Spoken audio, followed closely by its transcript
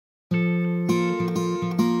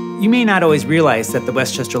You may not always realize that the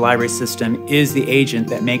Westchester Library System is the agent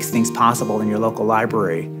that makes things possible in your local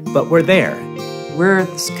library, but we're there. We're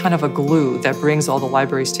kind of a glue that brings all the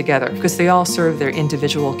libraries together because they all serve their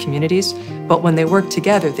individual communities, but when they work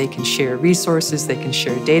together, they can share resources, they can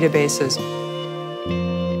share databases.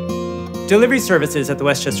 Delivery services at the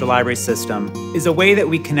Westchester Library System is a way that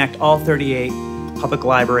we connect all 38 public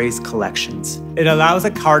libraries' collections. It allows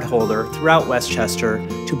a cardholder throughout Westchester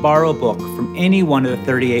to borrow a book from any one of the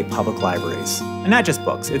 38 public libraries. And not just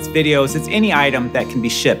books, it's videos, it's any item that can be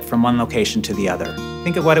shipped from one location to the other.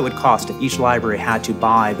 Think of what it would cost if each library had to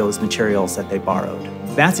buy those materials that they borrowed.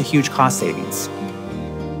 That's a huge cost savings.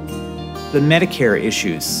 The Medicare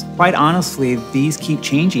issues, quite honestly, these keep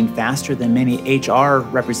changing faster than many HR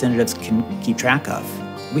representatives can keep track of.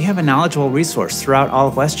 We have a knowledgeable resource throughout all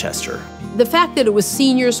of Westchester. The fact that it was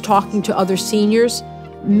seniors talking to other seniors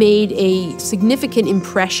made a significant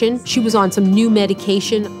impression. She was on some new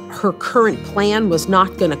medication. Her current plan was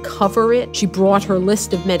not going to cover it. She brought her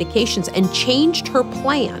list of medications and changed her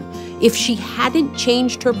plan. If she hadn't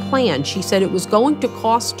changed her plan, she said it was going to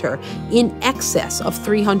cost her in excess of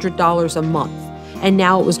 $300 a month, and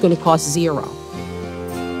now it was going to cost $0.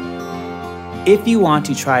 If you want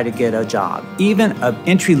to try to get a job, even an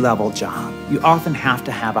entry-level job, you often have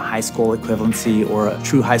to have a high school equivalency or a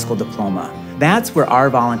true high school diploma. That's where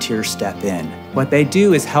our volunteers step in. What they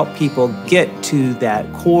do is help people get to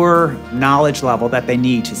that core knowledge level that they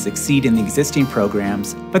need to succeed in the existing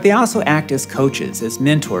programs, but they also act as coaches, as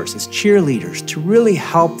mentors, as cheerleaders to really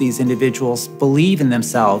help these individuals believe in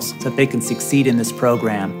themselves so that they can succeed in this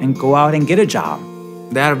program and go out and get a job.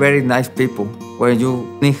 They are very nice people. When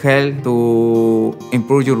you need help to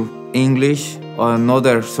improve your English or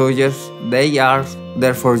another subjects, they are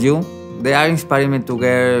there for you. They are inspiring me to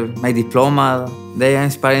get my diploma. They are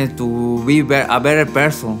inspiring to be a better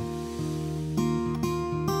person.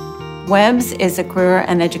 WEBS is a career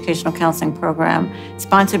and educational counseling program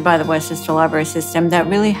sponsored by the Westchester Library System that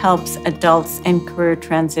really helps adults in career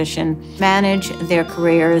transition manage their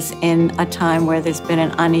careers in a time where there's been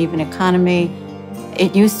an uneven economy.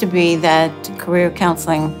 It used to be that career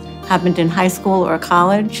counseling happened in high school or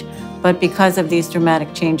college, but because of these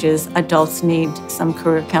dramatic changes, adults need some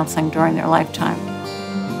career counseling during their lifetime.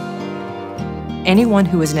 Anyone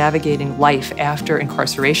who is navigating life after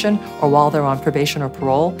incarceration or while they're on probation or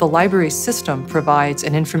parole, the library system provides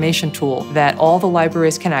an information tool that all the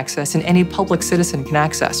libraries can access and any public citizen can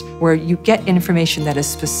access, where you get information that is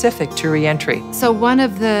specific to reentry. So one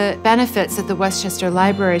of the benefits that the Westchester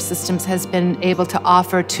Library Systems has been able to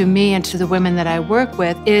offer to me and to the women that I work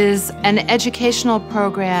with is an educational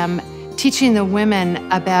program teaching the women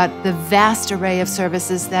about the vast array of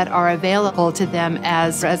services that are available to them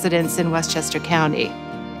as residents in Westchester County.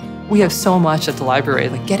 We have so much at the library,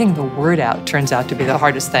 like getting the word out turns out to be the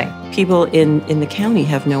hardest thing. People in the county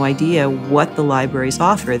have no idea what the libraries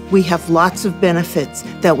offer. We have lots of benefits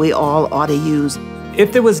that we all ought to use.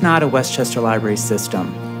 If there was not a Westchester Library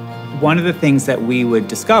System, one of the things that we would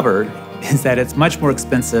discover is that it's much more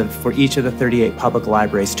expensive for each of the 38 public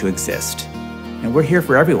libraries to exist. And we're here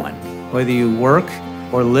for everyone. Whether you work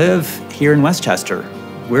or live here in Westchester,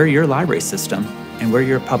 we're your library system and we're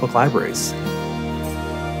your public libraries.